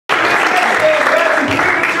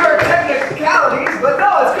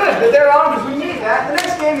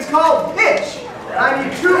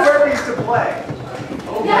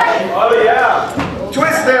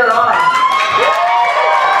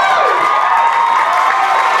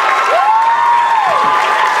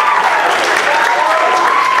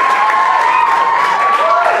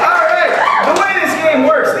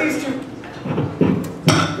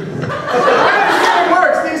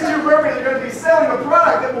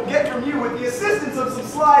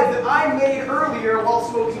slides that I made earlier while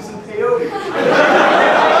smoking some peyote.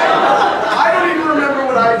 I don't even remember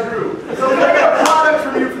what I drew. So I'm going to get a product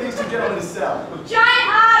from you for these two gentlemen to sell. Giant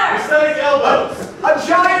otter! Prosthetic elbows. A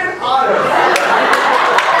giant otter.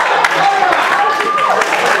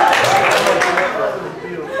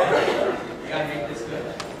 Gotta make this good.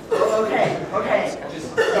 Oh, okay.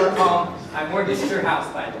 Just stay calm. I mortgaged your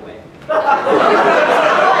house, by the way.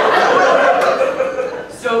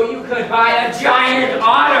 So you could buy a giant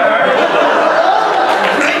otter.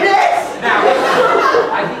 Goodness! Now,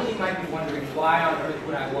 I think you might be wondering, why on earth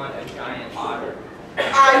would I want a giant otter?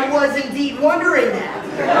 I was indeed wondering that.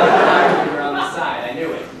 You were on the side, I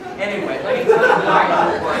knew it. Anyway, let me tell you why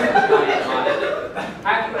you want a giant otter.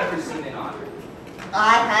 Have you ever seen an otter?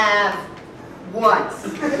 I have once.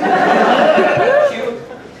 Cute,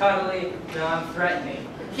 cuddly, non-threatening.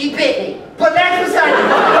 He bit me, but that's beside the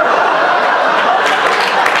point.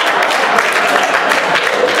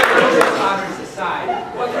 Otters aside,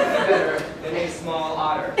 what could be better than a small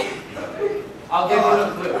otter? I'll give you a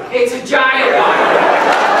clue. It's a giant otter.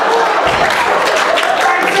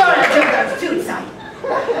 I'm sorry, I took that was too exciting.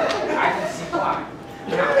 I can see why.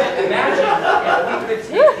 Now, imagine if we could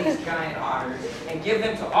take these giant otters and give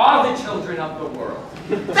them to all the children of the world.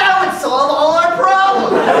 That would solve all our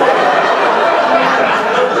problems.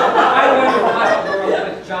 I wonder what a world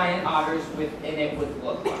with giant otters within it would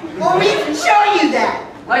look like. Well, we can show you that.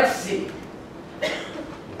 Let's see.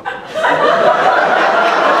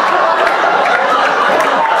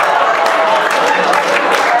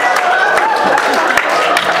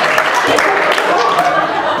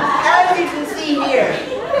 As you can see here,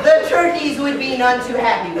 the turkeys would be none too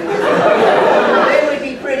happy with this. They would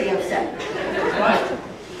be pretty upset. But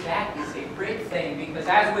that is a great thing because,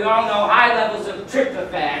 as we all know, high levels of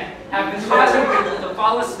tryptophan have been causing people to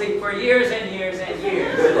fall asleep for years and years and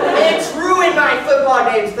years. It's ruined my football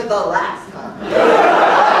games for the last time.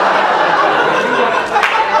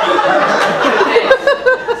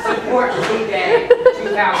 Support D-Day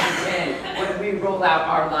 2010 when we roll out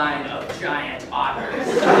our line of giant otters.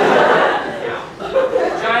 Now,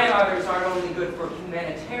 giant otters aren't only good for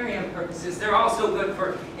humanitarian purposes, they're also good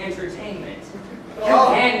for entertainment.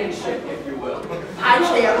 Companionship, if you will. I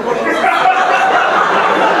can't wait.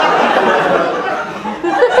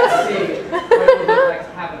 Let's see what it would look like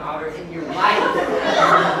to have an otter in your life.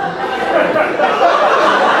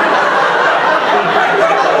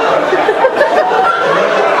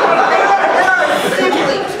 There are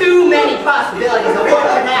simply too many possibilities of what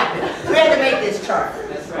could happen. We had to make this chart.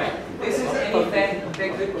 That's right. This is anything that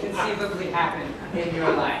could conceivably happen in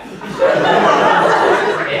your life. This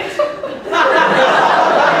is it.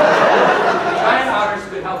 Giant otters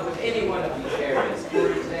could help with any one of these areas.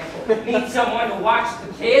 For example, need someone to watch the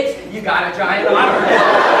kids? You got a giant otter.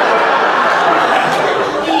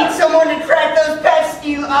 Need someone to crack those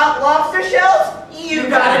pesky lobster shells? You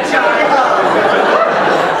got a giant otter.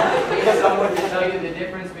 Need someone to tell you the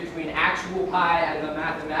difference between actual pi and the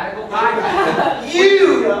mathematical pi?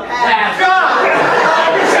 You have got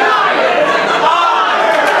a giant otter!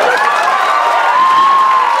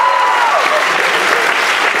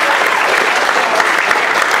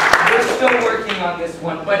 We're still working on this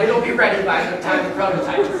one, but it'll be ready by the time the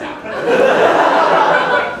prototype is out.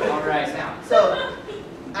 All right, now. So,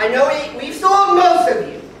 I know we've sold most of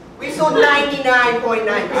you. We've sold 99.9%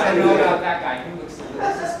 I of don't know you. about that guy. He looks a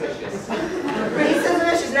little suspicious. He's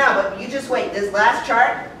suspicious now, but you just wait. This last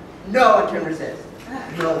chart, no one can resist.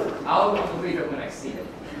 No one. I'll believe it when I see it.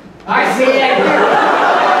 I see it!